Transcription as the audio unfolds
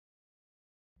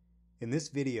In this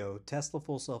video, Tesla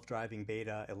Full Self-Driving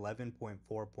Beta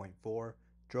 11.4.4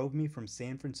 drove me from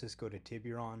San Francisco to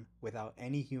Tiburon without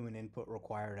any human input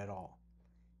required at all.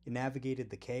 It navigated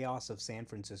the chaos of San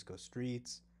Francisco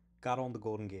streets, got on the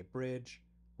Golden Gate Bridge,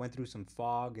 went through some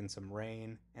fog and some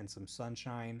rain and some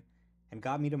sunshine, and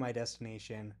got me to my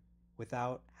destination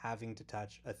without having to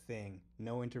touch a thing.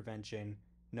 No intervention,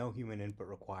 no human input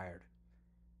required.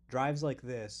 Drives like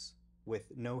this,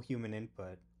 with no human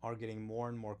input, are getting more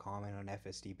and more common on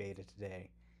FSD beta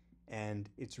today, and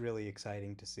it's really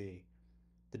exciting to see.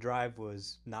 The drive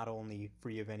was not only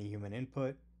free of any human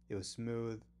input, it was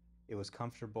smooth, it was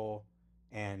comfortable,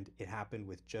 and it happened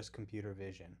with just computer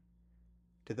vision.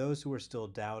 To those who are still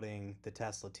doubting the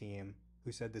Tesla team,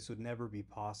 who said this would never be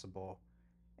possible,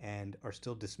 and are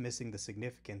still dismissing the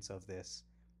significance of this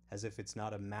as if it's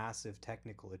not a massive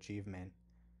technical achievement,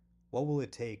 what will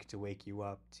it take to wake you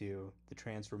up to the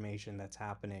transformation that's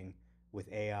happening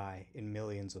with AI in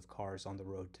millions of cars on the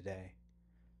road today?